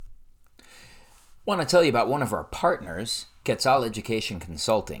Want to tell you about one of our partners, Castile Education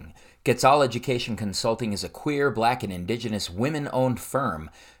Consulting. Castile Education Consulting is a queer, black, and indigenous women-owned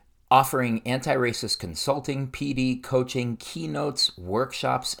firm offering anti-racist consulting, PD, coaching, keynotes,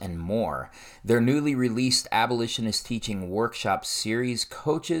 workshops, and more. Their newly released Abolitionist Teaching Workshop series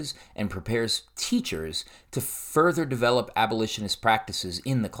coaches and prepares teachers to further develop abolitionist practices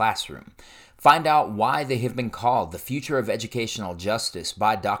in the classroom. Find out why they have been called the future of educational justice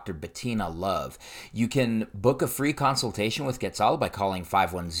by Dr. Bettina Love. You can book a free consultation with Quetzal by calling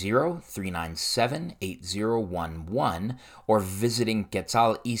 510-397-8011 or visiting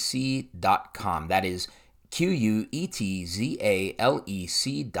quetzalec.com. That is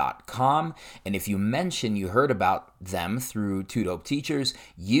QUETZALEC.com. And if you mention you heard about them through Two Dope Teachers,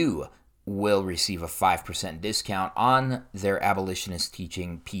 you will receive a 5% discount on their Abolitionist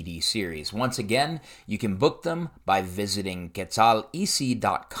Teaching PD series. Once again, you can book them by visiting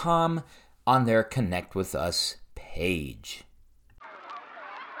quetzalec.com on their Connect With Us page.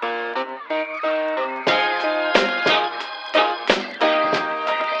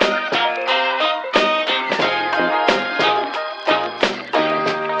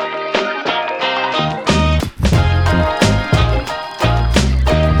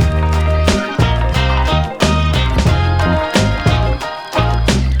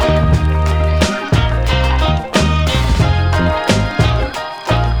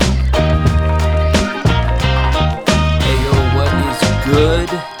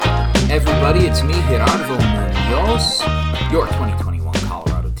 It's me, Gerardo Munoz, your 2021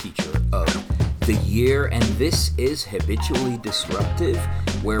 Colorado Teacher of the Year, and this is Habitually Disruptive,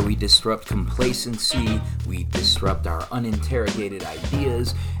 where we disrupt complacency, we disrupt our uninterrogated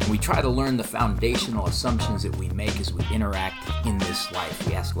ideas, and we try to learn the foundational assumptions that we make as we interact in this life.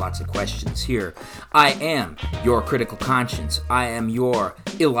 We ask lots of questions here. I am your critical conscience. I am your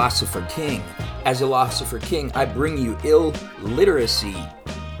Philosopher King. As Philosopher King, I bring you illiteracy.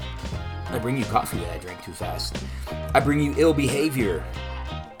 I bring you coffee that I drank too fast. I bring you ill behavior.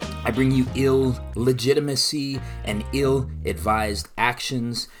 I bring you ill legitimacy and ill-advised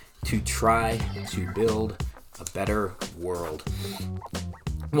actions to try to build a better world.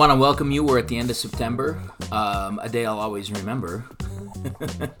 I want to welcome you. We're at the end of September, a day I'll always remember.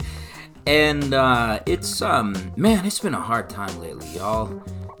 And it's been a hard time lately, y'all.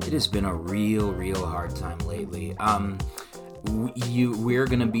 It has been a real hard time lately. I'm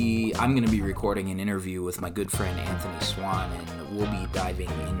gonna be recording an interview with my good friend Anthony Swan, and we'll be diving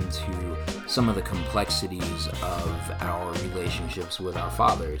into some of the complexities of our relationships with our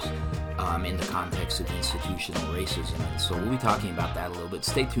fathers in the context of institutional racism. And so we'll be talking about that a little bit.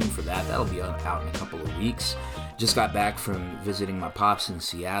 Stay tuned for that. That'll be out in a couple of weeks. Just got back from visiting my pops in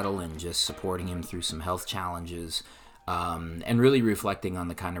Seattle and just supporting him through some health challenges, and really reflecting on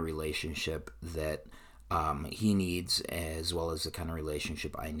the kind of relationship that he needs, as well as the kind of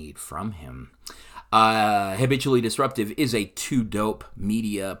relationship I need from him. Habitually Disruptive is a Two Dope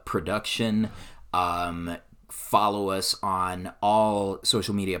media production. Follow us on all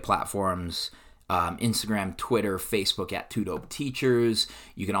social media platforms, Instagram, Twitter, Facebook at Two Dope Teachers.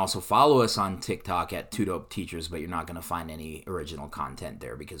 You can also follow us on TikTok at Two Dope Teachers, but you're not going to find any original content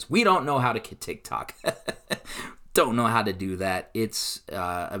there because we don't know how to get TikTok. Don't know how to do that. It's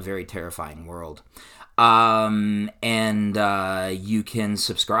a very terrifying world. You can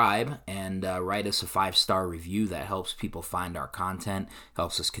subscribe and write us a 5-star review. That helps people find our content,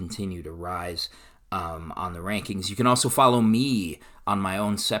 helps us continue to rise on the rankings. You can also follow me on my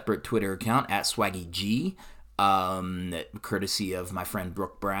own separate Twitter account at SwaggyG, courtesy of my friend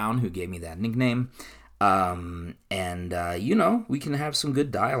Brooke Brown, who gave me that nickname. We can have some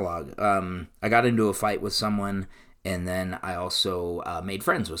good dialogue. I got into a fight with someone, and then I also made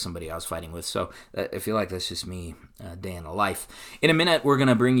friends with somebody I was fighting with. So I feel like that's just me, day in the life. In a minute, we're going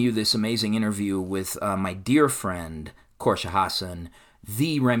to bring you this amazing interview with my dear friend, Qorsho Hassan,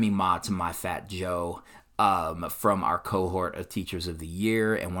 the Remy Ma to my Fat Joe, from our cohort of Teachers of the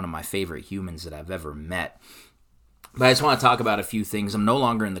Year, and one of my favorite humans that I've ever met. But I just want to talk about a few things. I'm no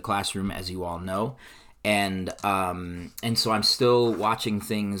longer in the classroom, as you all know. And so I'm still watching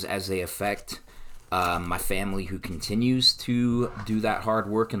things as they affect my family, who continues to do that hard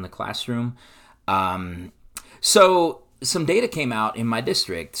work in the classroom. So some data came out in my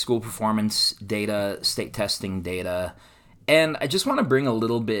district, school performance data, state testing data, and I just want to bring a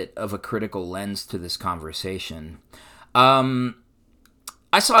little bit of a critical lens to this conversation. I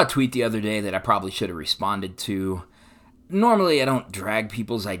saw a tweet the other day that I probably should have responded to. Normally, I don't drag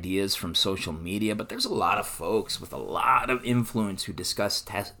people's ideas from social media, but there's a lot of folks with a lot of influence who discuss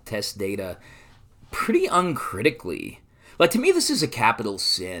test data pretty uncritically. Like, to me, this is a capital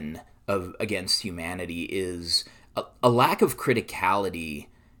sin of against humanity is a lack of criticality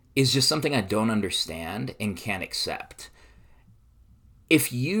is just something I don't understand and can't accept.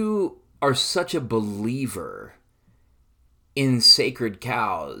 If you are such a believer in sacred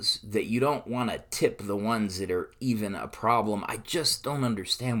cows that you don't want to tip the ones that are even a problem, I just don't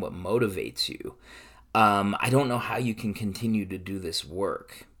understand what motivates you. I don't know how you can continue to do this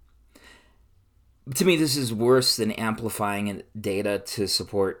work. To me, this is worse than amplifying data to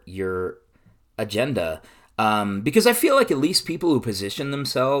support your agenda. Because I feel like at least people who position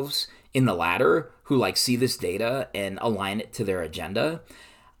themselves in the latter, who like see this data and align it to their agenda,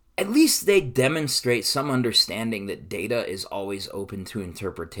 at least they demonstrate some understanding that data is always open to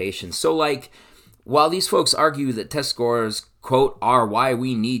interpretation. So like, while these folks argue that test scores, quote, are why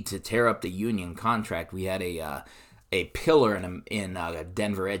we need to tear up the union contract, we had a pillar in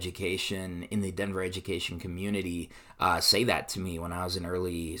Denver education, in the Denver education community, say that to me when I was an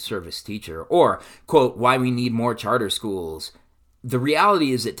early service teacher. Or, quote, why we need more charter schools. The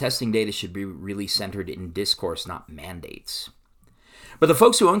reality is that testing data should be really centered in discourse, not mandates. But the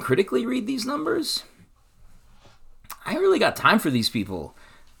folks who uncritically read these numbers, I ain't really got time for these people.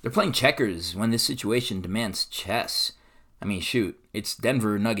 They're playing checkers when this situation demands chess. I mean, shoot, it's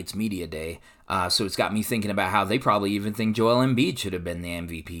Denver Nuggets Media Day, so it's got me thinking about how they probably even think Joel Embiid should have been the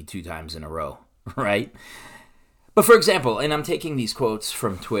MVP 2 times in a row, right? But for example, and I'm taking these quotes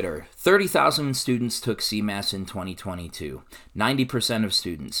from Twitter, 30,000 students took CMAS in 2022. 90% of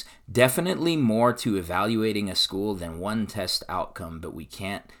students. Definitely more to evaluating a school than one test outcome, but we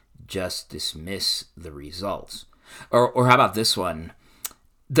can't just dismiss the results. Or how about this one?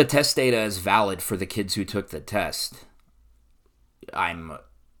 The test data is valid for the kids who took the test. I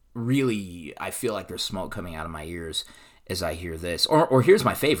feel like there's smoke coming out of my ears as I hear this. Or here's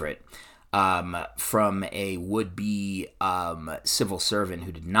my favorite. From a would-be civil servant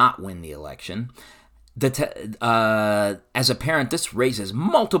who did not win the election. As a parent, this raises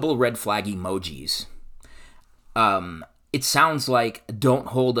multiple red flag emojis. It sounds like, don't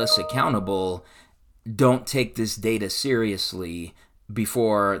hold us accountable, don't take this data seriously,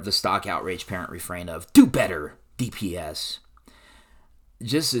 before the stock outrage parent refrain of, do better, DPS.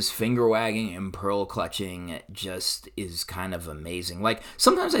 Just this finger wagging and pearl clutching just is kind of amazing. Like,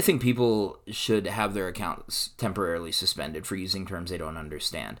 sometimes I think people should have their accounts temporarily suspended for using terms they don't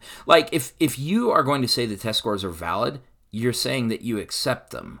understand. Like, if you are going to say the test scores are valid, you're saying that you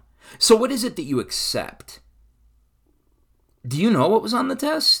accept them. So what is it that you accept? Do you know what was on the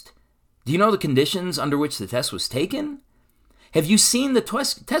test? Do you know the conditions under which the test was taken? Have you seen the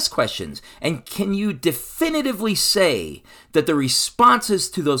test questions? And can you definitively say that the responses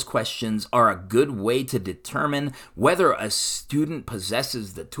to those questions are a good way to determine whether a student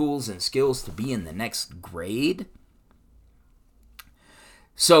possesses the tools and skills to be in the next grade?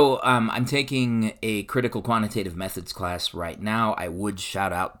 So I'm taking a critical quantitative methods class right now. I would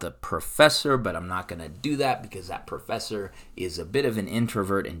shout out the professor, but I'm not going to do that because that professor is a bit of an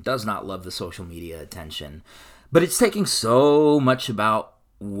introvert and does not love the social media attention. But it's taking so much about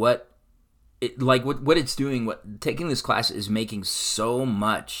what it's doing. Taking this class is making so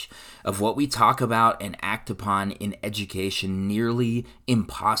much of what we talk about and act upon in education nearly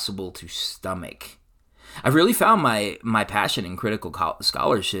impossible to stomach. I've really found my passion in critical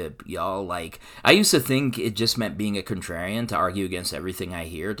scholarship, y'all. Like, I used to think it just meant being a contrarian, to argue against everything I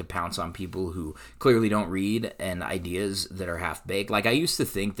hear, to pounce on people who clearly don't read and ideas that are half-baked. Like, I used to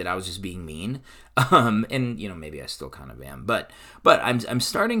think that I was just being mean, and, you know, maybe I still kind of am. But I'm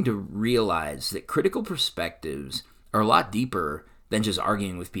starting to realize that critical perspectives are a lot deeper than just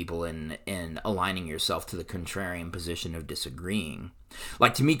arguing with people and aligning yourself to the contrarian position of disagreeing.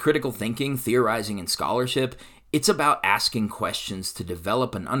 Like, to me, critical thinking, theorizing, and scholarship, it's about asking questions to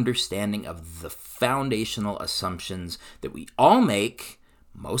develop an understanding of the foundational assumptions that we all make,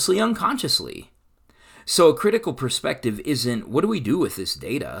 mostly unconsciously. So a critical perspective isn't, what do we do with this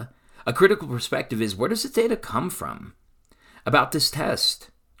data? A critical perspective is, where does this data come from? About this test.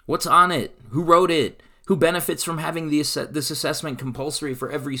 What's on it? Who wrote it? Who benefits from having this assessment compulsory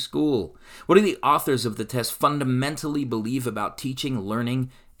for every school? What do the authors of the test fundamentally believe about teaching,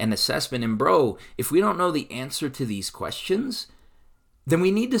 learning, and assessment? And bro, if we don't know the answer to these questions, then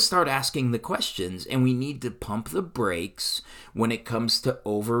we need to start asking the questions, and we need to pump the brakes when it comes to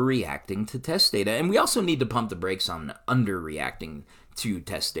overreacting to test data. And we also need to pump the brakes on underreacting to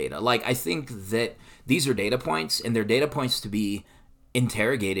test data. Like, I think that these are data points, and they're data points to be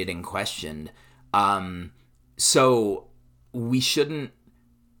interrogated and questioned. So we should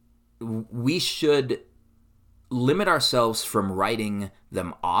limit ourselves from writing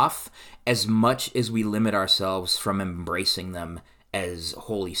them off as much as we limit ourselves from embracing them as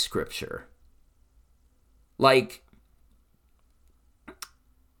Holy Scripture. Like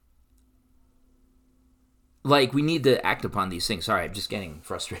we need to act upon these things. Sorry, I'm just getting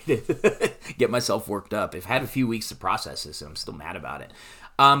frustrated. Get myself worked up. I've had a few weeks to process this, and I'm still mad about it.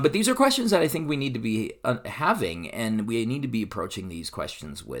 But these are questions that I think we need to be having, and we need to be approaching these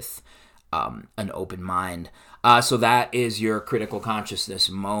questions with an open mind. So that is your critical consciousness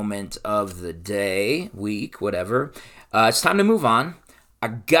moment of the day, week, whatever. It's time to move on. I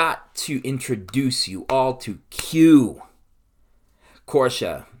got to introduce you all to Q.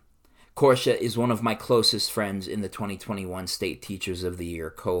 Qorsho. Qorsho is one of my closest friends in the 2021 State Teachers of the Year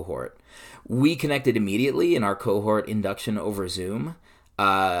cohort. We connected immediately in our cohort induction over Zoom.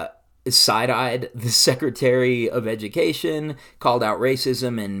 Side-eyed the Secretary of Education, called out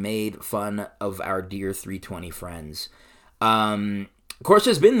racism, and made fun of our dear 320 friends.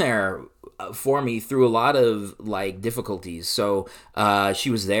 Qorsho's been there for me through a lot of difficulties. So she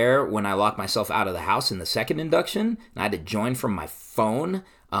was there when I locked myself out of the house in the second induction, and I had to join from my phone.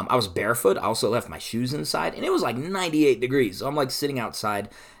 I was barefoot. I also left my shoes inside, and it was 98 degrees. So I'm sitting outside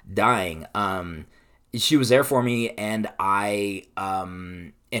dying. She was there for me, and I,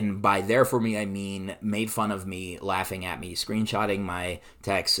 and by there for me, I mean made fun of me, laughing at me, screenshotting my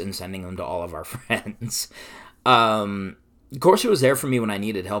texts, and sending them to all of our friends. Qorsho was there for me when I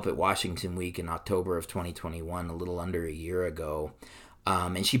needed help at Washington Week in October of 2021, a little under a year ago.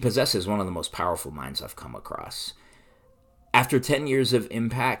 And she possesses one of the most powerful minds I've come across. After 10 years of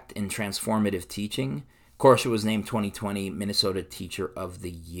impact and transformative teaching, Qorsho was named 2020 Minnesota Teacher of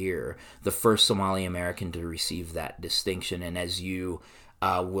the Year, the first Somali-American to receive that distinction. And as you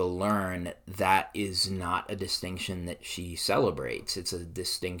will learn, that is not a distinction that she celebrates. It's a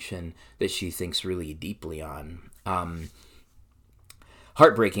distinction that she thinks really deeply on.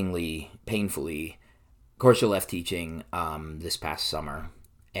 Heartbreakingly, painfully, Qorsho left teaching this past summer,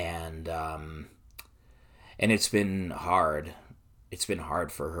 and it's been hard. It's been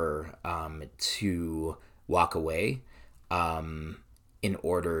hard for her to walk away in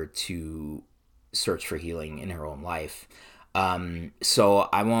order to search for healing in her own life. So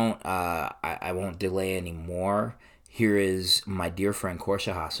I won't delay anymore. Here is my dear friend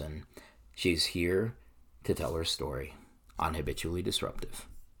Qorsho Hassan. She's here to tell her story on Habitually Disruptive.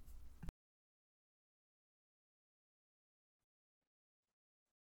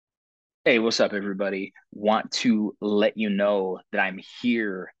 Hey, what's up, everybody? Want to let you know that I'm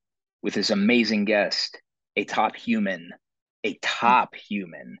here with this amazing guest, a top human, a top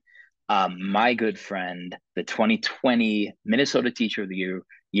human, my good friend, the 2020 Minnesota Teacher of the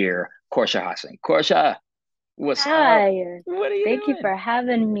Year, Qorsho Hassan. Qorsho, what's up? Hi, What are you thank you doing? for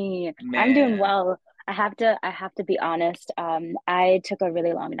having me. I'm doing Man, well. I have to be honest. I took a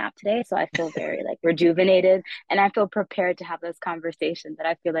really long nap today, so I feel very rejuvenated, and I feel prepared to have this conversation that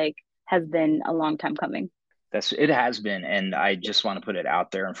I feel like has been a long time coming. it has been, and I just want to put it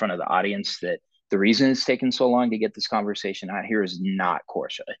out there in front of the audience that the reason it's taken so long to get this conversation out here is not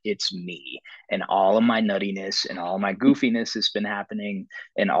Qorsho. It's me and all of my nuttiness and all my goofiness has been happening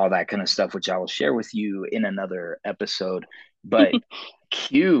and all that kind of stuff, which I will share with you in another episode. But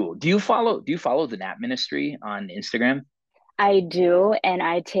Q, do you follow the Nap Ministry on Instagram? I do, and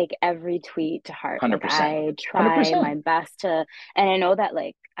I take every tweet to heart. Like 100%. I try 100%. my best to, and I know that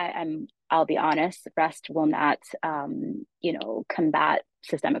I'll be honest, rest will not, combat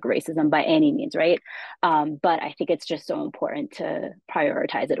systemic racism by any means, right? But I think it's just so important to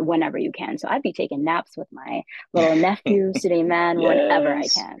prioritize it whenever you can. So I'd be taking naps with my little nephew, today, man, whenever I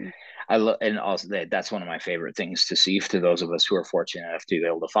Yes. can. I love, and also that's one of my favorite things to see to those of us who are fortunate enough to be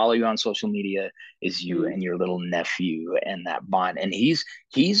able to follow you on social media is you Mm. and your little nephew and that bond. And he's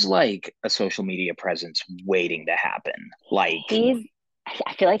like a social media presence waiting to happen. Like, He's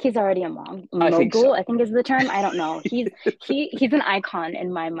I feel like he's already a I think mogul, so. I think is the term. I don't know. He's an icon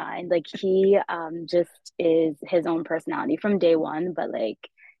in my mind. Like he just is his own personality from day one, but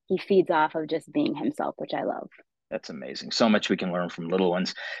he feeds off of just being himself, which I love. That's amazing. So much we can learn from little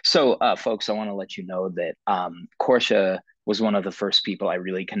ones. So, folks, I want to let you know that Qorsho was one of the first people I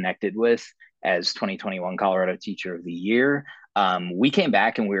really connected with as 2021 Colorado Teacher of the Year. We came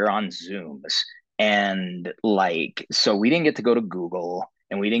back and we were on Zooms. And so we didn't get to go to Google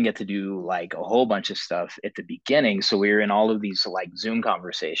and we didn't get to do like a whole bunch of stuff at the beginning. So we were in all of these like Zoom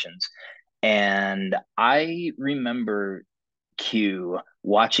conversations. And I remember Q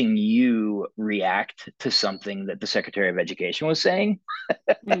watching you react to something that the Secretary of Education was saying.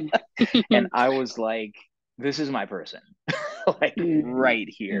 Mm. And I was like, this is my person, like Mm. right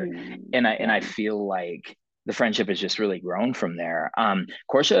here. Mm. And I Same. feel like the friendship has just really grown from there.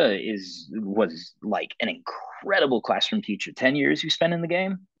 Qorsho was like an incredible classroom teacher. 10 years you spent in the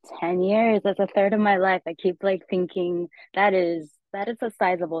game? 10 years, that's a third of my life. I keep like thinking that is a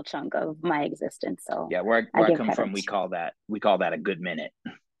sizable chunk of my existence. So Yeah, where I I give come from, credit. we call that a good minute.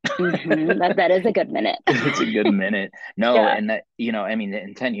 That is a good minute. It's a good minute. No, Yeah. and that, I mean,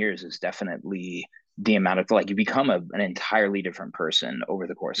 in 10 years is definitely the amount of, like, you become an entirely different person over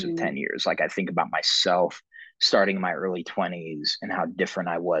the course of Mm, 10 years. Like, I think about myself starting in my early 20s and how different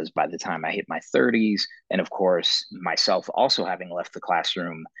I was by the time I hit my 30s. And of course, myself also having left the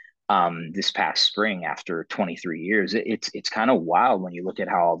classroom this past spring after 23 years. It's kind of wild when you look at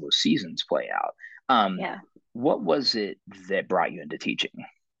how all those seasons play out. Um, yeah. what was it that brought you into teaching?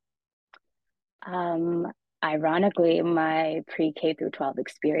 Um, Ironically, my pre-K through 12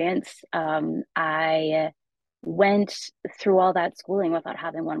 experience, I went through all that schooling without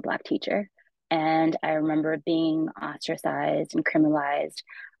having one Black teacher. And I remember being ostracized and criminalized,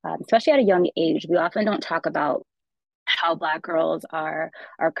 especially at a young age. We often don't talk about how Black girls are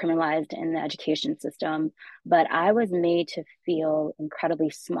criminalized in the education system, but I was made to feel incredibly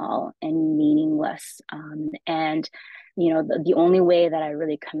small and meaningless. And the only way that I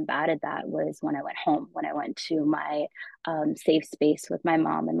really combated that was when I went home, when I went to my safe space with my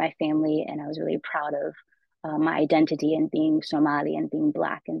mom and my family, and I was really proud of my identity and being Somali and being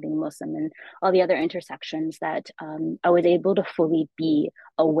Black and being Muslim and all the other intersections that I was able to fully be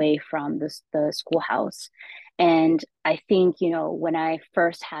away from the schoolhouse. And I think, when I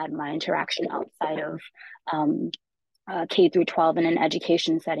first had my interaction outside of um, K through 12 in an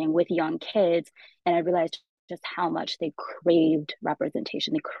education setting with young kids, and I realized just how much they craved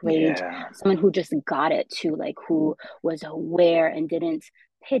representation. They craved Yeah. someone who just got it too, like who was aware and didn't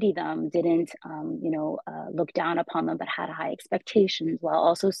pity them, didn't, look down upon them, but had high expectations while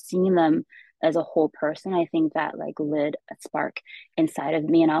also seeing them as a whole person. I think that like lit a spark inside of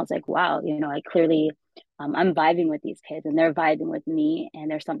me. And I was like, wow, I clearly, I'm vibing with these kids and they're vibing with me. And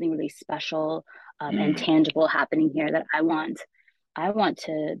there's something really special and Mm, tangible happening here that I want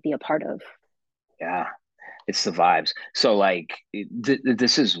to be a part of. yeah. It's the vibes. So like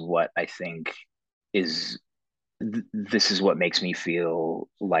this is what I think is this is what makes me feel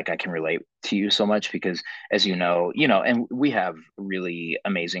like I can relate to you so much because as and we have really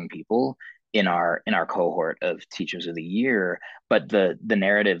amazing people in our cohort of teachers of the year, but the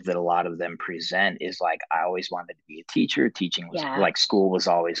narrative that a lot of them present is like I always wanted to be a teacher. Teaching was Yeah. like school was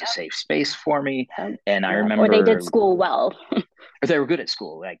always a Yep. safe space for me. Yep. And I Yep. Or they did remember school well. they were good at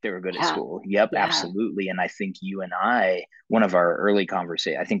school. Like they were good at Yeah. school. Yep, Yeah. absolutely. And I think you and I, one of our early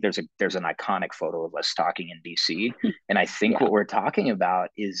conversations, I think there's an iconic photo of us talking in DC. And I think Yeah. what we're talking about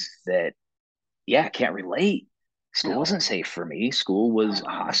is that, yeah, I can't relate. School No. wasn't safe for me. School was No.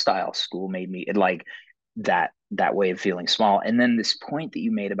 hostile. School made me like that way of feeling small. And then this point that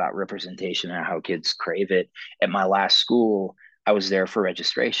you made about representation and how kids crave it. At my last school, I was there for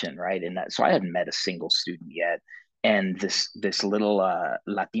registration, right? And so I hadn't met a single student yet. And this little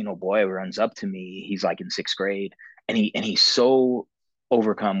Latino boy runs up to me. He's like in sixth grade, and he's so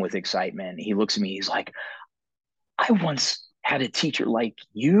overcome with excitement. He looks at me. He's like, I once had a teacher like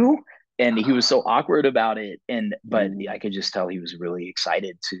you. And he was so awkward about it. But I Mm, could just tell he was really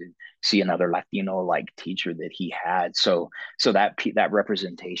excited to see another Latino like teacher that he had. So that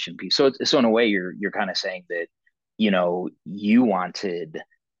representation piece. So in a way, you're kind of saying that, you wanted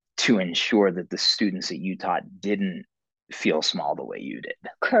to ensure that the students that you taught didn't feel small the way you did.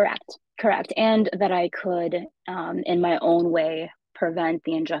 correct. Correct. And that I could, in my own way, prevent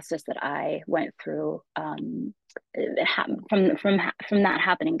the injustice that I went through from that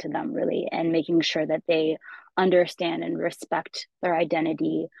happening to them, really, and making sure that they understand and respect their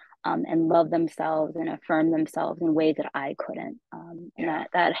identity, and love themselves and affirm themselves in ways that I couldn't. And Yeah.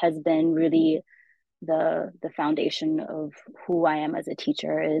 that has been really the foundation of who I am as a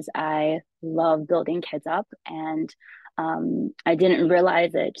teacher. Is I love building kids up, and I didn't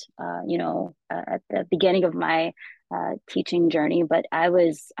realize it, at the beginning of my teaching journey, but I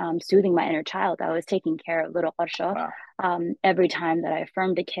was soothing my inner child. I was taking care of little Qorsho Wow. every time that I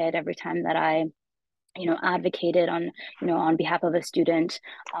affirmed a kid, every time that I advocated on behalf of a student,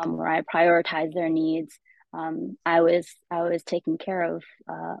 where I prioritized their needs. I was taking care of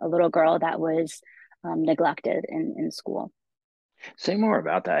a little girl that was neglected in school. Say more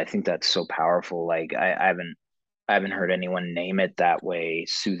about that. I think that's so powerful. Like I haven't heard anyone name it that way,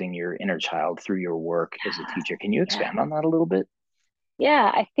 soothing your inner child through your work as a teacher. Can you Yeah. expand on that a little bit?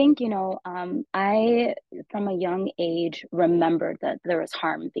 Yeah, I think, I from a young age remembered that there was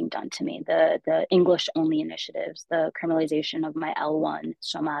harm being done to me. The English only initiatives, the criminalization of my L1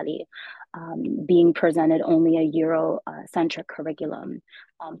 Somali, being presented only a Euro-centric curriculum,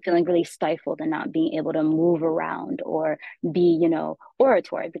 feeling really stifled and not being able to move around or be,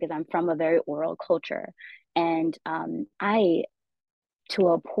 oratory, because I'm from a very oral culture. And I, to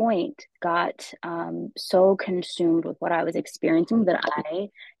a point, got so consumed with what I was experiencing that I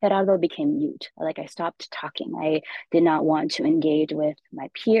Gerardo became mute. Like, I stopped talking. I did not want to engage with my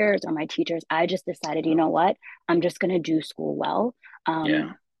peers or my teachers. I just decided, you know what? I'm just going to do school well.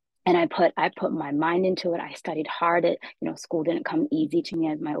 Yeah. And I put my mind into it. I studied hard. School didn't come easy to me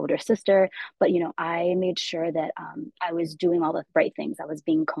as my older sister, but I made sure that I was doing all the right things. I was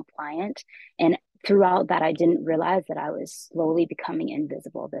being compliant, and throughout that, I didn't realize that I was slowly becoming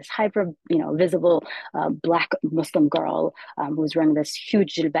invisible. This hyper, visible Black Muslim girl who was wearing this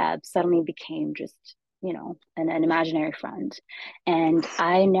huge jilbab suddenly became just, an imaginary friend. And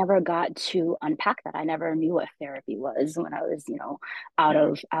I never got to unpack that. I never knew what therapy was when I was,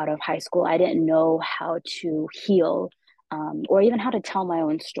 Yeah. out of high school. I didn't know how to heal. Or even how to tell my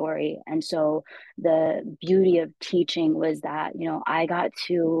own story. And so the beauty of teaching was that, I got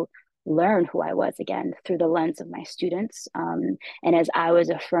to learn who I was again through the lens of my students. And as I was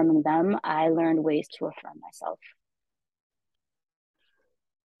affirming them, I learned ways to affirm myself.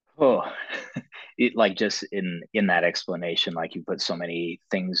 Oh, it like just in that explanation, like you put so many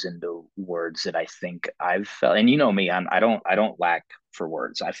things into words that I think I've felt, and you know me, I don't lack for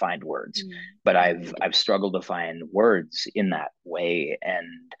words. I find words, but I've Right. I've struggled to find words in that way,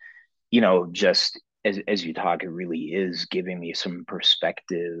 and just as you talk, it really is giving me some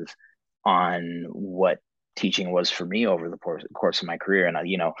perspective on what teaching was for me over the course of my career. And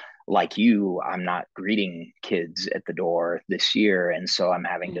like you, I'm not greeting kids at the door this year, and so I'm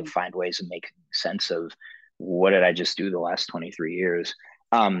having to Mm. find ways of making sense of what did I just do the last 23 years.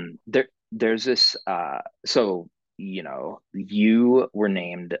 There's this. So you were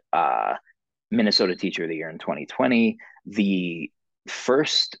named Minnesota Teacher of the Year in 2020. The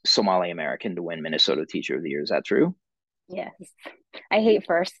first Somali-American to win Minnesota Teacher of the Year. Is that true? Yes. I hate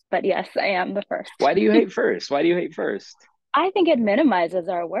first, but yes, I am the first. Why do you hate first? Why do you hate first? I think it minimizes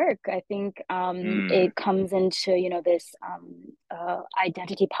our work. I think Mm, it comes into, this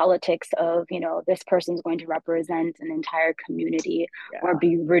identity politics of, this person's going to represent an entire community or yeah,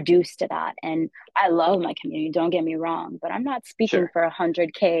 be reduced to that. And I love my community, don't get me wrong, but I'm not speaking sure. for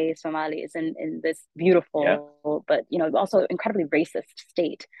 100K Somalis in this Yeah, beautiful, but, also incredibly racist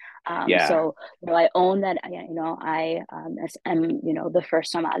state. yeah. So, I own that, I am, the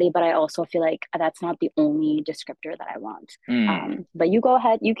first Somali, but I also feel like that's not the only descriptor that I want. Mm. But you go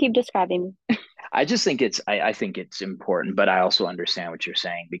ahead, you keep describing me. I just think I think it's important, but I also understand what you're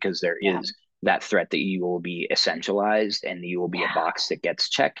saying because there Yeah. is that threat that you will be essentialized and you will be a Yeah. box that gets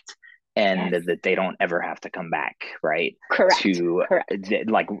checked and Yes. that they don't ever have to come back, right? Correct. To Correct.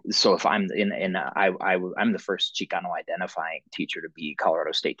 like, so if I'm I'm the first Chicano identifying teacher to be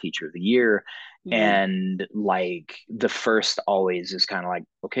Colorado State Teacher of the Year. Mm. And like the first always is kind of like,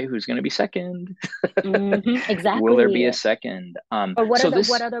 okay, who's going to be second? Will there be a Exactly. second? Or So what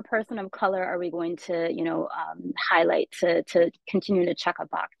this, other person of color are we going to, highlight to continue to check a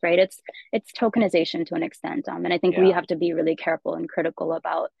box, right? It's tokenization to an extent. And I think we yeah, have to be really careful and critical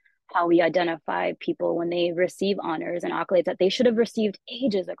about how we identify people when they receive honors and accolades that they should have received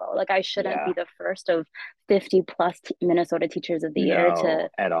ages ago. Like, I shouldn't be yeah. the first of 50 plus Minnesota Teachers of the Year No, to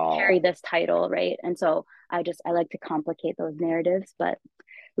at carry all. this title, right? And so I like to complicate those narratives, but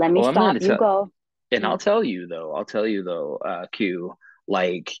let me Well, I'm going stop. to You tell, go. and Mm, I'll tell you though, Q,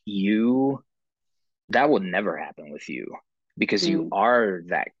 like you, that will never happen with you because you mm, are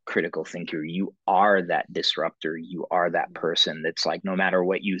that critical thinker. You are that disruptor. You are that person that's like, no matter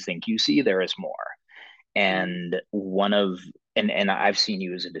what you think you see, there is more. mm, And and I've seen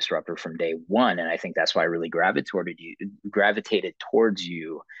you as a disruptor from day one, and I think that's why I really gravitated towards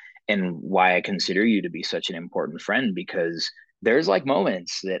you, and why I consider you to be such an important friend because there's like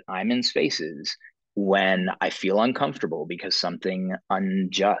moments that I'm in spaces when I feel uncomfortable because something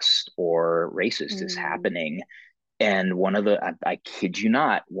unjust or racist is mm, happening. And I kid you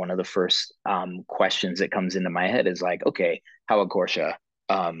not, one of the first questions that comes into my head is like, okay, how would Qorsho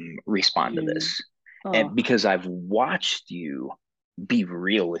respond to mm. this? And Oh, because I've watched you be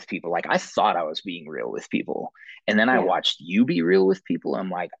real with people, like I thought I was being real with people. And then I yeah. watched you be real with people. I'm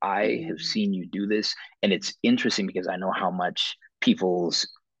like, I have Mm, seen you do this. And it's interesting because I know how much people's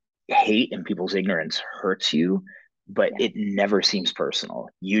hate and people's ignorance hurts you, but yeah. it never seems personal.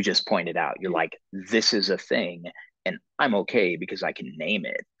 You just pointed out, you're Mm, like, this is a thing, and I'm okay because I can name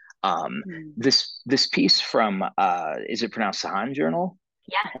it. Um, mm. this piece from is it pronounced Sahan Journal?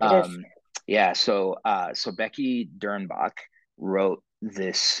 Yeah, it is. Um, yeah, so Becky Dernbach wrote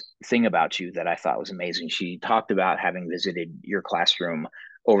this thing about you that I thought was amazing. She talked about having visited your classroom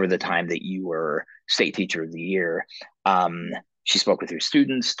over the time that you were state teacher of the year. She spoke with your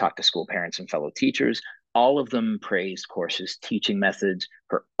students, talked to school parents and fellow teachers. All of them praised Qorsho's teaching methods,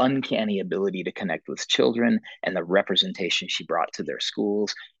 her uncanny ability to connect with children, and the representation she brought to their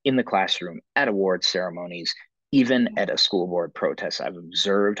schools, in the classroom, at award ceremonies, even at a school board protest. I've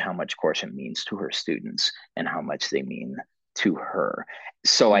observed how much Qorsho means to her students and how much they mean to her.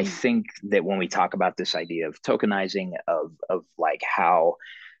 So I think that when we talk about this idea of tokenizing, of like how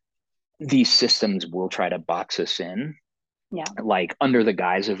these systems will try to box us in, like under the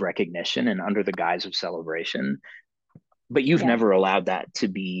guise of recognition and under the guise of celebration, but you've never allowed that to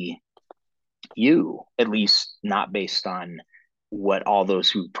be you, at least not based on what all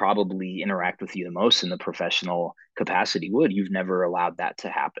those who probably interact with you the most in the professional capacity would. You've never allowed that to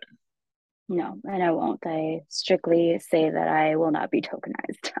happen. No, and I won't. I strictly say that I will not be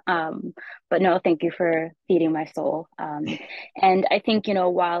tokenized. But no, thank you for feeding my soul. And I think,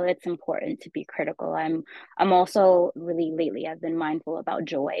 while it's important to be critical, I'm also really lately I've been mindful about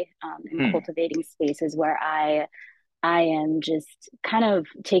joy, and cultivating spaces where I am just kind of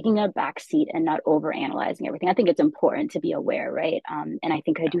taking a back seat and not over analyzing everything. I think it's important to be aware, right? And I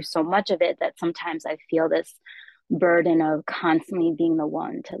think I do so much of it that sometimes I feel this burden of constantly being the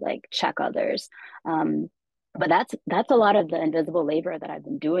one to like check others. But that's a lot of the invisible labor that I've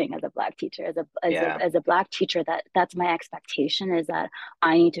been doing as a Black teacher. As a Black teacher, that's my expectation, is that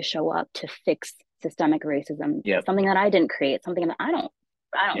I need to show up to fix systemic racism, something that I didn't create, something that I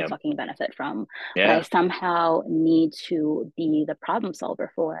don't fucking benefit from, but I somehow need to be the problem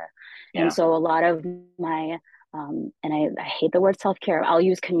solver for. And so a lot of my and I hate the word self-care. I'll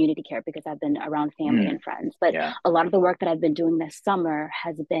use community care because I've been around family and friends. But a lot of the work that I've been doing this summer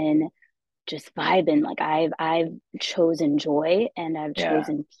has been just vibing. Like I've chosen joy and I've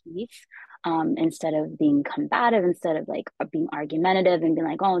chosen peace, instead of being combative, instead of like being argumentative and being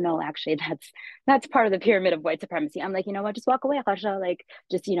like, oh no, actually that's part of the pyramid of white supremacy. I'm like, you know what, just walk away, Qorsho. Like,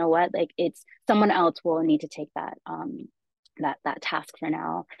 just, you know what, like, it's someone else will need to take that that task for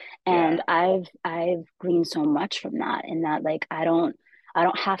now. And I've gleaned so much from that, in that like I don't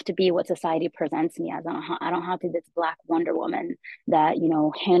have to be what society presents me as. I don't have to be this Black Wonder Woman that,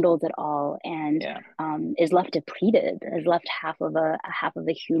 handles it all and is left depleted, is left half of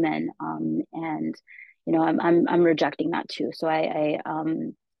a human. And I'm rejecting that too. So I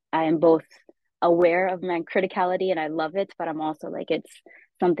am both aware of my criticality and I love it, but I'm also like, it's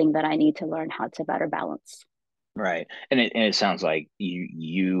something that I need to learn how to better balance. Right. And it sounds like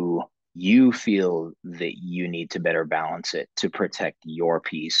you feel that you need to better balance it to protect your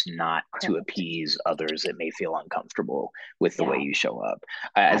peace, not to appease others that may feel uncomfortable with the way you show up.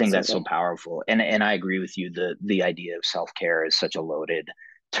 I think that's so powerful. And I agree with you. The idea of self-care is such a loaded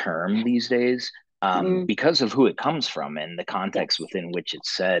term these days, because of who it comes from and the context within which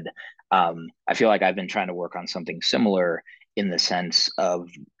it's said. I feel like I've been trying to work on something similar, in the sense of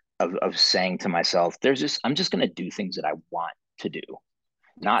saying to myself, I'm just going to do things that I want to do,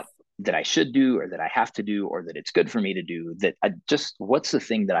 not that I should do or that I have to do or that it's good for me to do. That what's the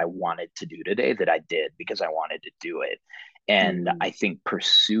thing that I wanted to do today that I did because I wanted to do it. And I think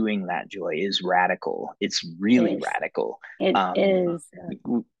pursuing that joy is radical. It's really radical. It is.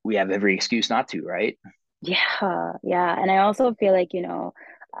 We have every excuse not to, right? Yeah. And I also feel like,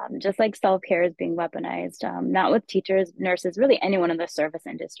 just like self-care is being weaponized, not with teachers, nurses, really anyone in the service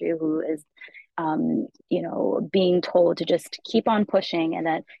industry who is being told to just keep on pushing, and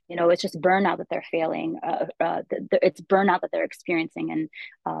that, it's just burnout that they're failing. It's burnout that they're experiencing.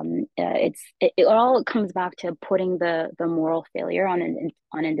 And it all comes back to putting the moral failure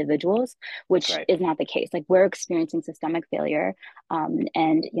on individuals, which is not the case. Like, we're experiencing systemic failure, and,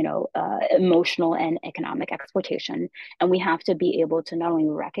 emotional and economic exploitation. And we have to be able to not only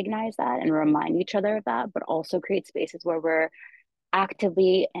recognize that and remind each other of that, but also create spaces where we're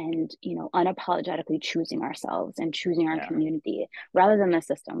actively and unapologetically choosing ourselves and choosing our community, rather than the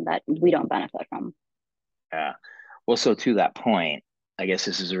system that we don't benefit from. Well, so to that point, I guess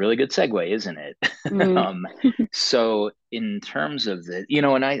this is a really good segue, isn't it? So in terms of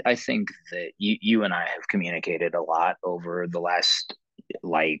and I think that you and I have communicated a lot over the last,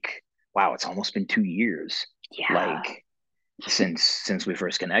 like, wow, it's almost been 2 years, like, since we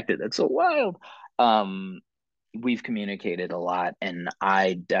first connected. That's so wild. We've communicated a lot, and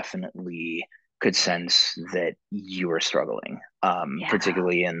I definitely could sense that you were struggling,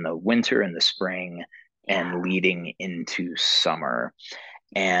 particularly in the winter and the spring and leading into summer.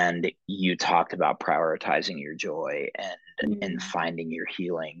 And you talked about prioritizing your joy and finding your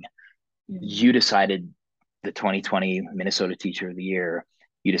healing. You decided the 2020 Minnesota Teacher of the Year,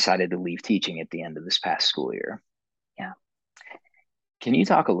 you decided to leave teaching at the end of this past school year. Yeah. Can you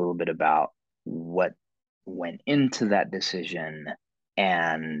talk a little bit about what went into that decision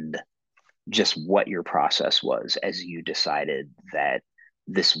and just what your process was as you decided that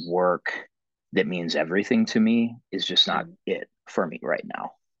this work that means everything to me is just not it for me right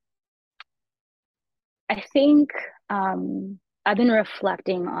now? I think I've been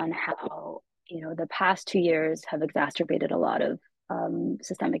reflecting on how, the past 2 years have exacerbated a lot of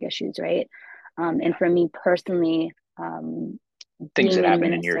systemic issues, right? And for me personally, Things being that in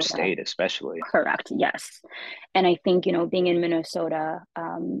happen in your Minnesota, state, especially. correct, yes. And I think, being in Minnesota,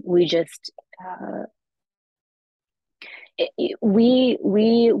 we just we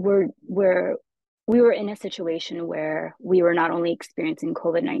were in a situation where we were not only experiencing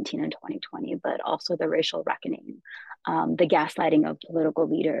COVID-19 in 2020, but also the racial reckoning, the gaslighting of political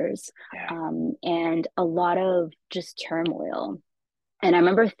leaders, and a lot of just turmoil. And I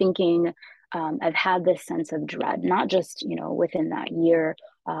remember thinking, I've had this sense of dread, not just, within that year,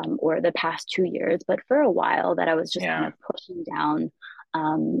 or the past 2 years, but for a while, that I was just kind of pushing down,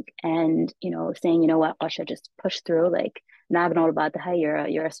 and, saying, what, I should just push through, like,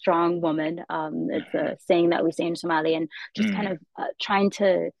 you're a strong woman. It's a saying that we say in Somali, and just kind of trying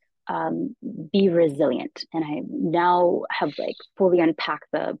to be resilient. And I now have, like, fully unpacked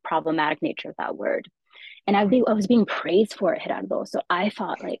the problematic nature of that word. And I was being praised for it, Gerardo. So I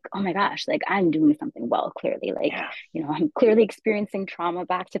thought, like, oh my gosh, like, I'm doing something well, clearly. Like, I'm clearly experiencing trauma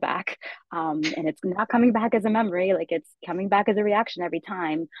back to back. And it's not coming back as a memory, like, it's coming back as a reaction every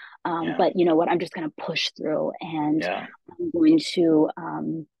time. But you know what? I'm just going to push through, and I'm going to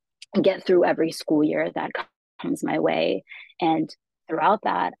get through every school year that comes my way. And throughout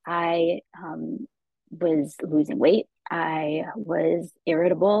that, I was losing weight. I was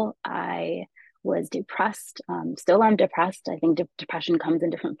irritable. I was depressed. Still, I'm depressed. I think depression comes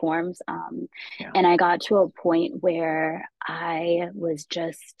in different forms. And I got to a point where I was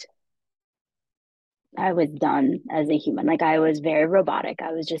done as a human. Like, I was very robotic.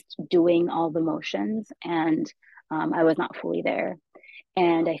 I was just doing all the motions, and I was not fully there.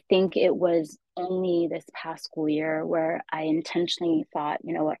 And I think it was only this past school year where I intentionally thought,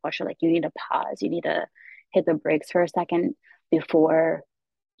 you know what, Qorsho, like, you need to pause. You need to hit the brakes for a second before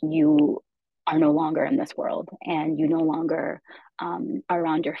you are no longer in this world, and you no longer are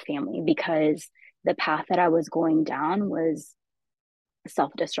around your family, because the path that I was going down was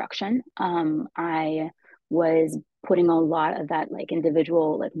self-destruction. I was putting a lot of that, like,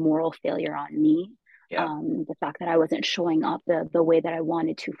 individual, like, moral failure on me. The fact that I wasn't showing up the way that I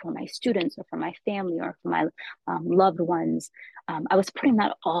wanted to for my students, or for my family, or for my loved ones. I was putting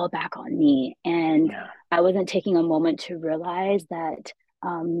that all back on me. And I wasn't taking a moment to realize that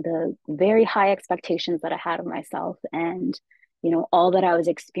the very high expectations that I had of myself, and, all that I was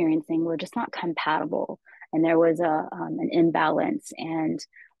experiencing, were just not compatible. And there was an imbalance. And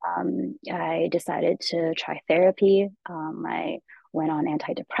I decided to try therapy. I went on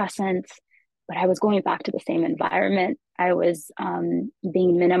antidepressants, but I was going back to the same environment. I was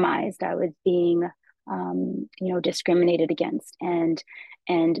being minimized. I was being, discriminated against,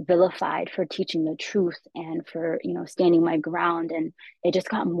 and vilified for teaching the truth, and for, standing my ground. And it just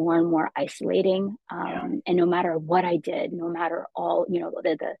got more and more isolating. And no matter what I did, no matter all,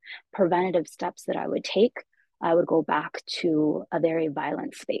 the preventative steps that I would take, I would go back to a very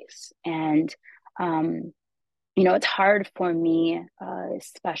violent space. And it's hard for me,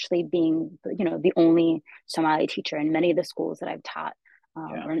 especially being, the only Somali teacher in many of the schools that I've taught,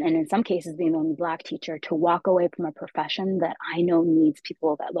 and in some cases being the only Black teacher, to walk away from a profession that I know needs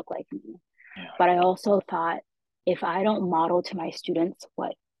people that look like me. But I also thought, if I don't model to my students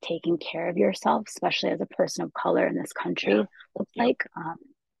what taking care of yourself, especially as a person of color in this country, looks like,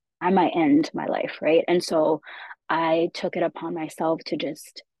 I might end my life, right? And so I took it upon myself to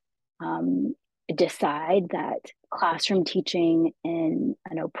just decide that classroom teaching in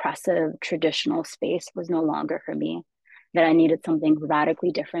an oppressive traditional space was no longer for me, that I needed something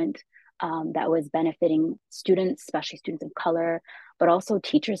radically different, that was benefiting students, especially students of color, but also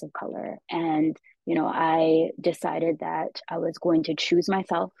teachers of color. And, I decided that I was going to choose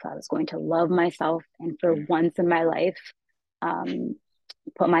myself. I was going to love myself. And for once in my life,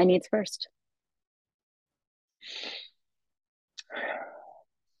 put my needs first.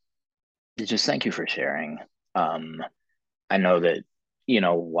 Just thank you for sharing. I know that,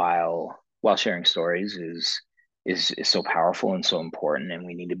 while sharing stories is so powerful and so important, and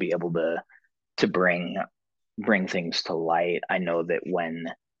we need to be able to bring things to light. I know that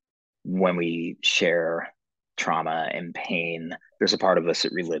when we share trauma and pain, there's a part of us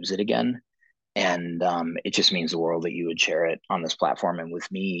that relives it again. And it just means the world that you would share it on this platform and with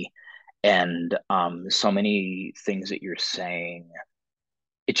me. And so many things that you're saying,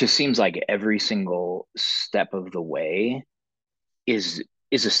 it just seems like every single step of the way is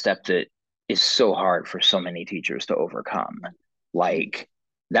is a step that is so hard for so many teachers to overcome. Like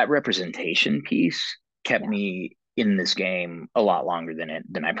that representation piece kept Yeah. me in this game a lot longer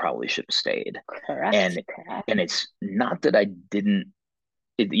than I probably should have stayed. Correct. And Correct. it's not that I didn't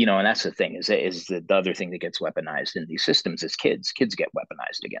and that's the thing is that the other thing that gets weaponized in these systems is kids get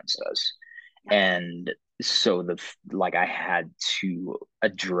weaponized against us. Yeah. And so like I had to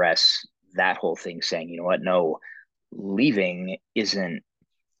address that whole thing saying, you know what, no, leaving isn't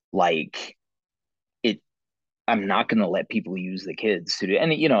like it. I'm not going to let people use the kids to do,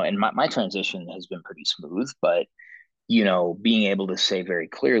 and my transition has been pretty smooth, but being able to say very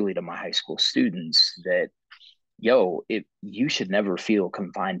clearly to my high school students that, yo, if you should never feel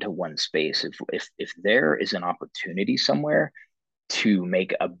confined to one space. If there is an opportunity somewhere to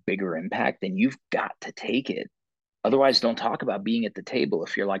make a bigger impact, then you've got to take it. Otherwise, don't talk about being at the table.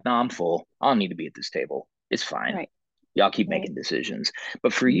 If you're like, no, I'm full, I don't need to be at this table. It's fine. Right. Y'all keep Right. making decisions.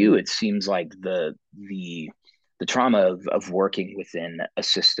 But for Mm-hmm. you, it seems like the trauma of working within a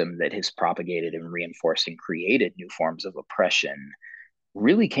system that has propagated and reinforced and created new forms of oppression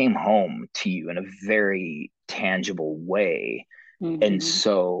really came home to you in a very tangible way. And Mm-hmm.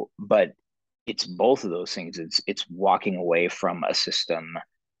 so, but it's both of those things. It's walking away from a system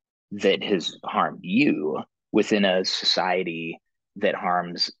that has harmed you within a society that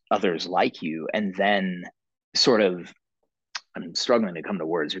harms others like you, and then sort of, I'm struggling to come to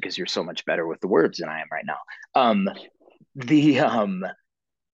words because you're so much better with the words than I am right now. The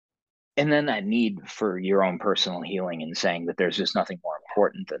and then that need for your own personal healing and saying that there's just nothing more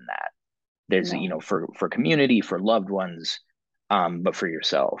important than that. There's, No. for community, for loved ones, but for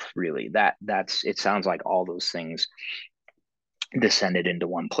yourself, really. That's it sounds like all those things descended into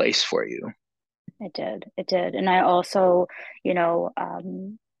one place for you. It did. It did. And I also, you know,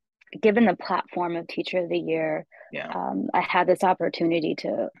 given the platform of Teacher of the Year, Yeah. I had this opportunity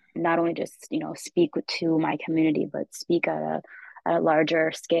to not only just, speak to my community, but speak at a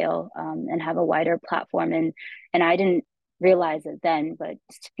larger scale, and have a wider platform. And I didn't realize it then, but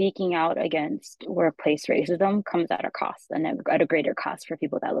speaking out against workplace racism comes at a cost, and at a greater cost for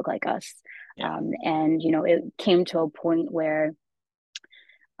people that look like us. Yeah. And, it came to a point where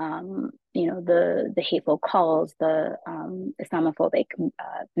the hateful calls, the Islamophobic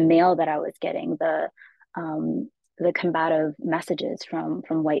mail that I was getting, the combative messages from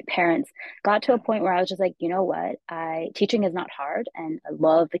white parents got to a point where I was just like, you know what, I teaching is not hard, and I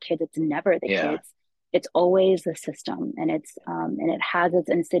love the kids. It's never the Yeah. kids. It's always the system, and it has its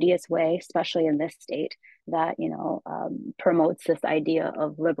insidious way, especially in this state, that promotes this idea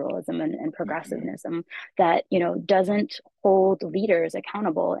of liberalism and Mm-hmm. progressivism that doesn't hold leaders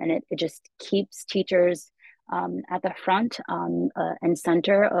accountable, and it just keeps teachers at the front and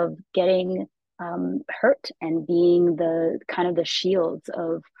center of getting hurt and being the kind of the shields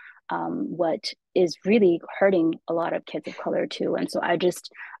of what is really hurting a lot of kids of color too. And so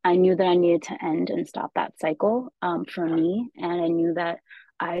I knew that I needed to end and stop that cycle for Yeah. me, and I knew that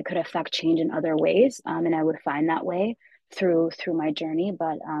I could affect change in other ways, and I would find that way through my journey.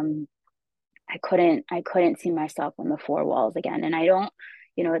 But I couldn't see myself on the four walls again. And I don't,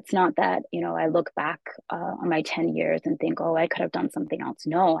 it's not that, I look back on my 10 years and think, oh, I could have done something else.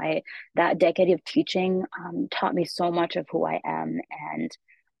 No, that decade of teaching taught me so much of who I am. And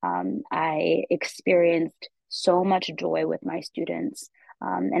I experienced so much joy with my students.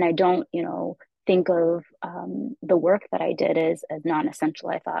 And I don't, think of the work that I did as non-essential.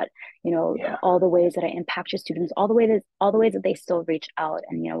 I thought, Yeah. all the ways that I impacted students, all the ways that they still reach out,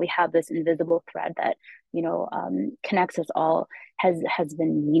 and we have this invisible thread that connects us all, has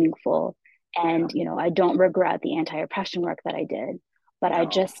been meaningful. Yeah. And I don't regret the anti-oppression work that I did, but I No.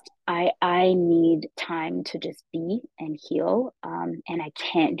 just I need time to just be and heal, and I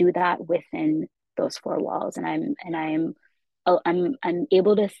can't do that within those four walls. And I'm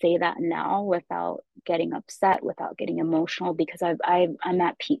able to say that now without getting upset, without getting emotional, because I'm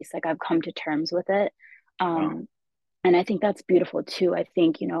at peace. Like, I've come to terms with it. Wow. Um, and I think that's beautiful too. I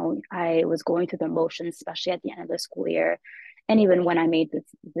think, I was going through the motions, especially at the end of the school year. And even when I made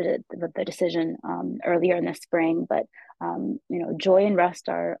the decision earlier in the spring, but joy and rest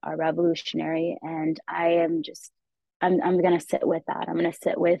are revolutionary, and I'm gonna sit with that. I'm gonna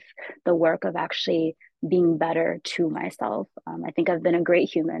sit with the work of actually being better to myself. I think I've been a great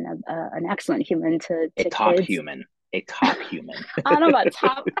human, an excellent human A to top kids. human. A top human. I don't know about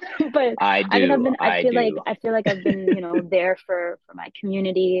top, but I I think do. I I do. feel like I've been, there for my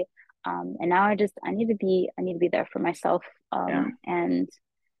community. And now I need to be there for myself. Yeah. And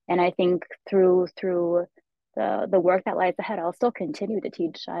I think through the work that lies ahead, I'll still continue to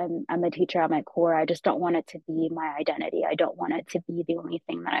teach. I'm a teacher at my core. I just don't want it to be my identity. I don't want it to be the only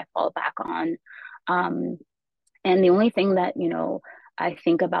thing that I fall back on. Um, and the only thing that, I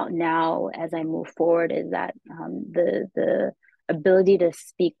think about now as I move forward is that the ability to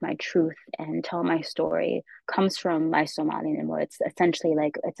speak my truth and tell my story comes from my Somalian, where it's essentially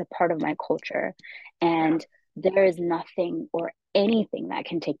like it's a part of my culture. Yeah. And there is nothing or anything that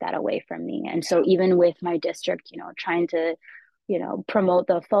can take that away from me. And so even with my district, trying to promote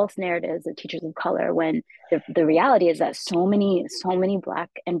the false narratives of teachers of color, when the reality is that so many Black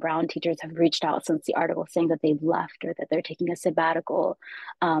and brown teachers have reached out since the article saying that they've left or that they're taking a sabbatical,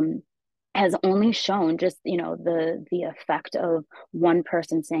 has only shown just the effect of one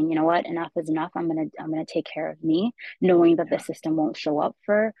person saying, you know what, enough is enough. I'm gonna take care of me, knowing that the Yeah. system won't show up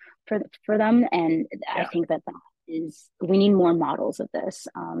for them. And I Yeah. think that is, we need more models of this,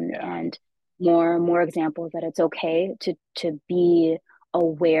 Yeah. and more examples that it's okay to be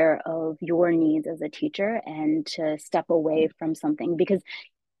aware of your needs as a teacher and to step away from something. Because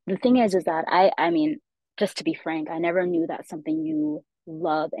the thing is that I mean, just to be frank, I never knew that something you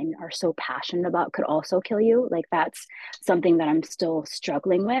love and are so passionate about could also kill you. Like, that's something that I'm still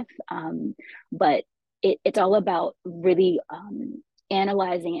struggling with. But it's all about really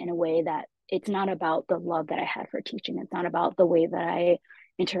analyzing in a way that it's not about the love that I had for teaching. It's not about the way that I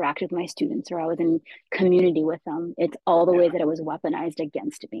interact with my students or I was in community with them. It's all the Yeah. ways that it was weaponized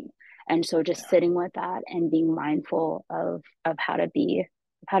against me. And so just sitting with that and being mindful of how to be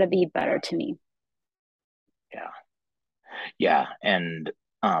better Yeah. to me. Yeah. Yeah. And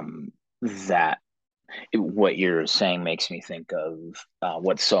that what you're saying makes me think of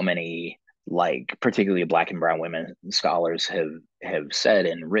what so many, like particularly Black and brown women scholars have said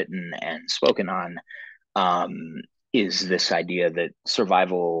and written and spoken on, um, is this idea that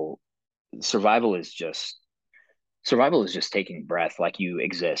survival is just survival is just taking breath, like you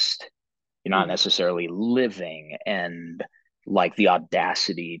exist. You're not Mm, necessarily living, and like the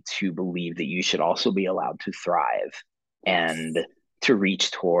audacity to believe that you should also be allowed to thrive and yes. to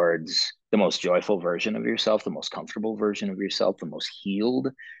reach towards the most joyful version of yourself, the most comfortable version of yourself, the most healed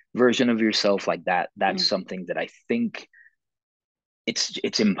version of yourself. Like that's Mm, something that I think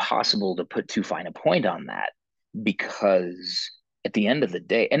it's impossible to put too fine a point on that, because at the end of the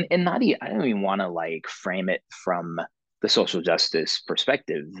day, and not I don't even want to like frame it from the social justice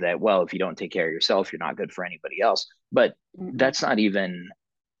perspective that, well, if you don't take care of yourself, you're not good for anybody else. But mm, that's not even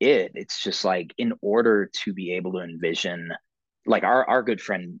it. It's just like, in order to be able to envision, like our good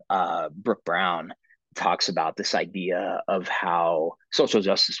friend Brooke Brown talks about this idea of how social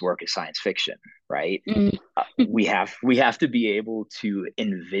justice work is science fiction, right? mm, We have to be able to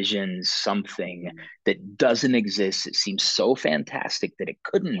envision something mm. that doesn't exist. It seems so fantastic that it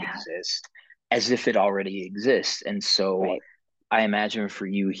couldn't Yeah, exist, as if it already exists. And so right. I imagine for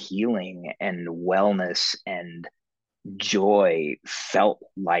you, healing and wellness and joy felt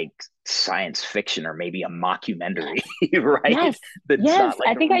like science fiction, or maybe a mockumentary, Yes. right? Yes. That's Yes. not like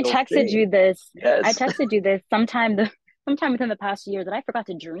I a think I real texted thing. you this. I Yes. texted you this sometime within the past year that I forgot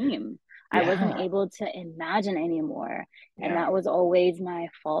to dream. I wasn't Yeah. able to imagine anymore. And Yeah. that was always my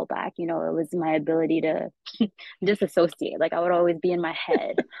fallback. It was my ability to disassociate. Like, I would always be in my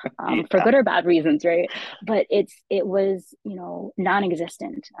head, for Yeah. good or bad reasons, right? But it was,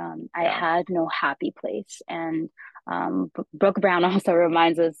 non-existent. I Yeah. had no happy place. And Brooke Brown also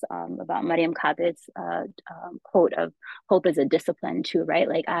reminds us about Mariam Khabit's quote of hope is a discipline too, right?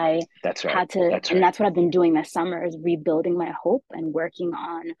 Like, I That's right. had to, That's and right. that's what I've been doing this summer, is rebuilding my hope and working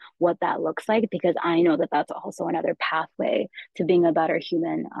on what that looks like, because I know that that's also another pathway to being a better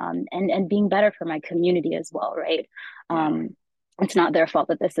human, and being better for my community as well, right? Yeah. It's not their fault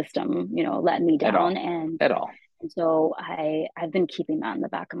that the system, let me At down, all. and At all. so I've been keeping that in the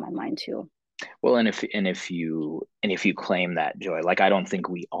back of my mind too. Well, and if you claim that joy, like I don't think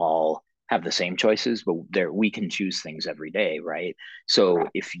we all have the same choices, but there we can choose things every day, right? So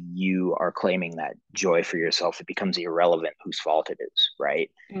Correct. if you are claiming that joy for yourself, it becomes irrelevant whose fault it is, right?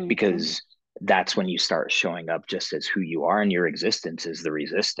 Mm-hmm. Because that's when you start showing up just as who you are, and your existence is the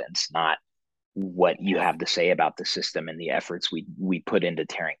resistance, not what you Yes. have to say about the system and the efforts we put into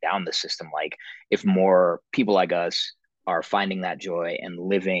tearing down the system. Like, if more people like us are finding that joy and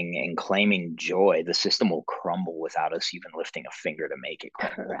living and claiming joy, the system will crumble without us even lifting a finger to make it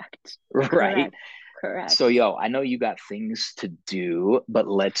crumble. Correct. Right? Correct. Correct. So yo, I know you got things to do, but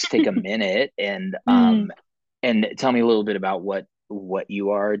let's take a minute Mm. and tell me a little bit about what you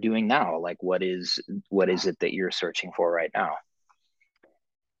are doing now. Like, what is it that you're searching for right now?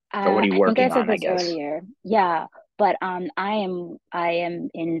 Or what are you I think I working said on, I this guess? earlier. Yeah, but I am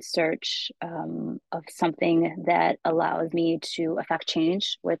in search of something that allows me to affect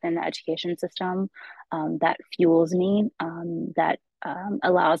change within the education system, that fuels me, that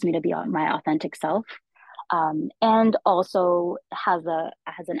allows me to be my authentic self, and also has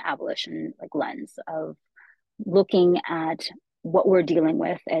an abolition like lens of looking at what we're dealing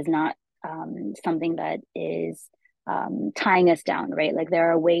with as not something that is tying us down, right? Like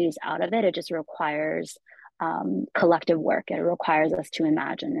there are ways out of it. It just requires collective work. It requires us to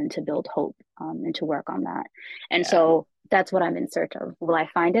imagine and to build hope, and to work on that. And Yeah. so that's what I'm in search of. Will I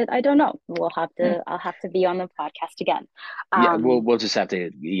find it? I don't know. Yeah. I'll have to be on the podcast again. Yeah, we'll Um, we'll just have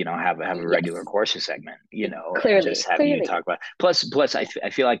to, have a yes, regular Qorsho segment, and just clearly, have you clearly. talk about. Plus, I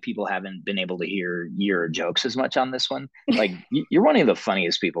feel like people haven't been able to hear your jokes as much on this one. Like you're one of the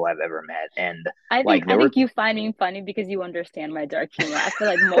funniest people I've ever met, and like I there were think you find me funny because you understand my dark humor. I feel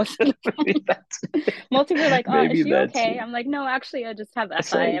like most people maybe that's most people are like, "Oh, is maybe she that's okay?" I'm like, "No, actually, I just have it's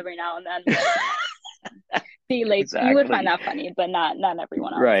FI like every now and then." But see, like you would find exactly that funny, but not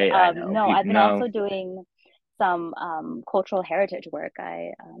everyone else. right. I know No, people. I've been No, also doing some cultural heritage work.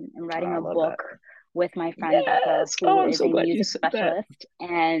 I am writing I a love that. book with my friend Becca, Yes. Oh, who I'm is so a glad you music said that. specialist,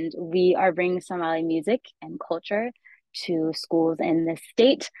 and we are bringing Somali music and culture to schools in the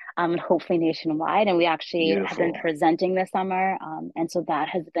state, and hopefully nationwide. And we actually have been Beautiful. presenting this summer, and so that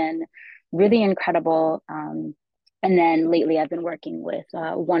has been really incredible. And then lately, I've been working with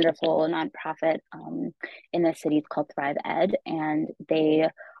a wonderful nonprofit in the city called Thrive Ed, and they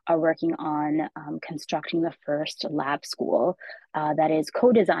are working on constructing the first lab school that is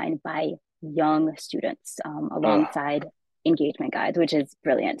co-designed by young students Oh, alongside engagement guides, which is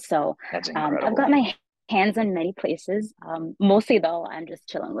brilliant. So that's I've got incredible. my hands in many places. Mostly though, I'm just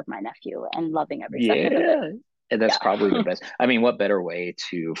chilling with my nephew and loving every second of it. Yeah. And that's Yeah. probably the best. I mean, what better way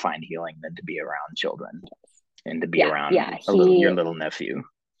to find healing than to be around children and to be Yeah, yeah. around your He, little nephew?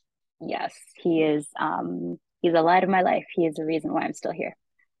 yes, he is. He's the light of my life. He is the reason why I'm still here.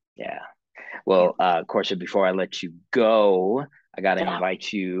 Yeah. Yeah, Well, Portia, before I let you go, I got to yeah.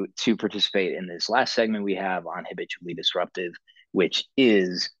 invite you to participate in this last segment we have on Habitually Disruptive, which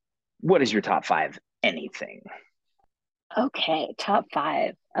is what is your top five anything? Okay, top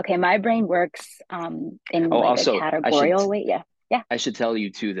five. Okay, my brain works in Oh, like a also, categorical way. Yeah, yeah. I should tell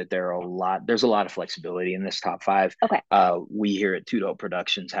you too that there's a lot of flexibility in this top five. Okay. We here at Two Dope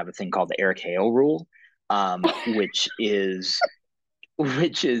Productions have a thing called the Eric Hale rule, which is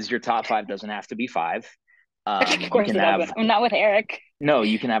your top five doesn't have to be five. Of You course can it doesn't. have I'm not with Eric. No,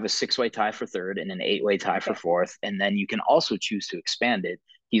 you can have a six-way tie for third and an eight-way tie for Okay. fourth, and then you can also choose to expand it.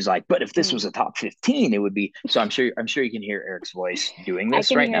 He's like, but if this was Hmm. a top 15, it would be. So I'm sure you can hear Eric's voice doing I this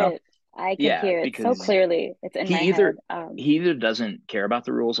can right hear now. it. I can Yeah, hear it so because clearly. It's in he my head. either he either doesn't care about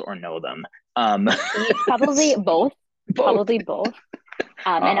the rules or know them. Um, He probably both, both. probably both.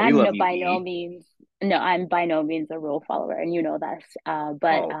 And We I'm love no you, by no E. means no, I'm by no means a rule follower, and you know this.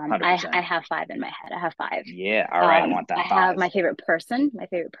 But Oh, 100%. I have five in my head. I have five. Yeah. All right. I want I that have five. my favorite person. My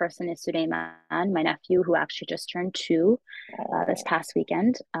favorite person is Suleiman, my nephew, who actually just turned two this Oh, past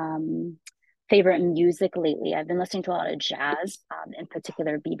weekend. Favorite music lately, I've been listening to a lot of jazz, in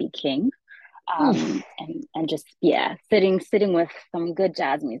particular BB King, oof. and just yeah, sitting with some good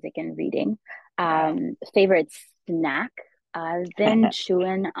jazz music and reading. Yeah. Favorite snack, I've been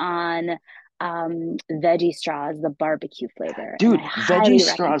chewing on veggie straws, the barbecue flavor, and I Dude, highly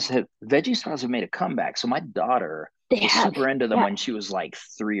recommend. veggie straws have made a comeback. So my daughter They was have, super into them yeah, when she was like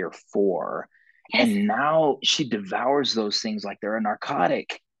 3 or 4, yes. and now she devours those things like they're a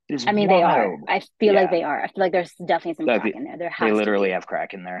narcotic. It is I mean, they are. wild. I feel like Yeah, they are. I feel like there's definitely some like crack in there. There they has to literally be. have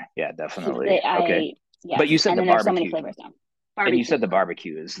crack in there. Yeah, definitely. They, Okay, I, but yes. you said And the then there's so many barbecue, flavors now. and you Barbecue, said the correct.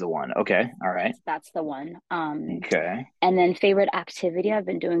 barbecue is the one. Okay, all right. That's the one. Okay. And then favorite activity, I've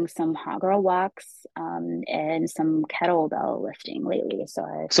been doing some hot girl walks, and some kettlebell lifting lately. So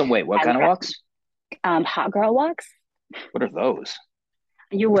I So wait, what highly kind of recommend. walks? Hot girl walks. What are those?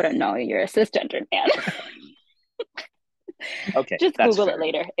 You wouldn't know. You're a cisgendered man. Okay, Just that's Google it fair.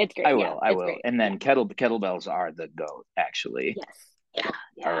 later. It's I great. Yeah, will. I it's will. great. And Yeah. then kettlebells are the goat, actually. Yes. Yeah.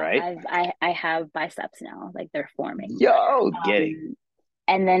 All Yeah. right. I have biceps now. Like they're forming. Yo, getting. Um,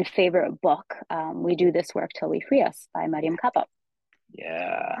 and then favorite book. We do this work till we free us by Mariam Kappa.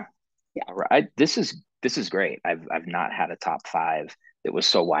 Yeah. Yeah. All right. This is great. I've not had a top five that was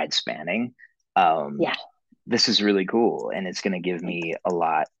so wide spanning. Um, Yeah. this is really cool, and it's going to give Thanks. me a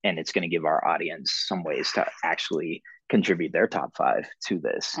lot, and it's going to give our audience some ways to actually contribute their top five to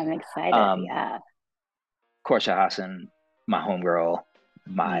this. I'm excited. Um, Yeah. Qorsho Hassan, my homegirl,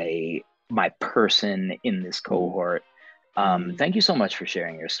 Mm, my person in this mm, cohort. Thank you so much for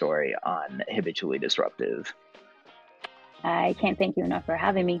sharing your story on Habitually Disruptive. I can't thank you enough for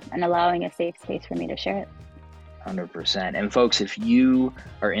having me and allowing a safe space for me to share it. 100%. And folks, if you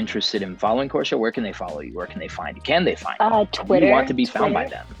are interested in following Qorsho, where can they follow you? Where can they find you? Can they find you? Twitter. You want to be found by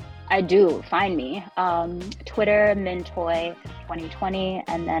them? I do. Find me. Twitter, Mintoy 2020,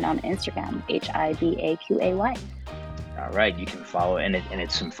 and then on Instagram, HIBAQAY. All right, you can follow, and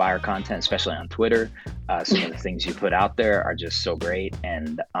it's some fire content, especially on Twitter. Some of the things you put out there are just so great,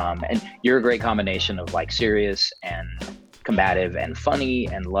 and you're a great combination of like serious and combative and funny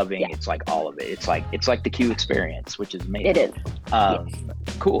and loving. It's like all of it. It's like the Q experience, which is amazing. It is. Yes.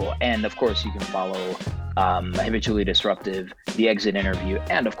 Cool. And of course, you can follow Habitually Disruptive, The Exit Interview,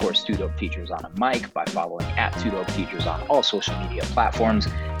 and of course, Two Dope Teachers on a Mic by following at Two Dope Teachers on all social media platforms.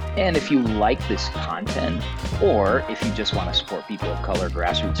 And if you like this content, or if you just want to support people of color,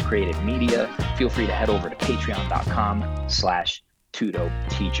 grassroots creative media, feel free to head over to patreon.com/Two Dope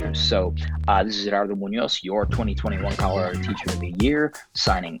Teachers. So this is Gerardo Munoz, your 2021 Colorado Teacher of the Year,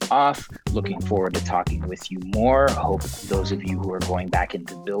 signing off. Looking forward to talking with you more. I hope those of you who are going back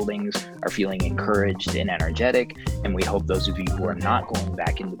into buildings are feeling encouraged and energetic. And we hope those of you who are not going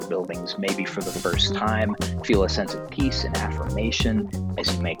back into the buildings, maybe for the first time, feel a sense of peace and affirmation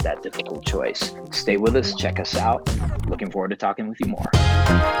as you make that difficult choice. Stay with us. Check us out. Looking forward to talking with you more.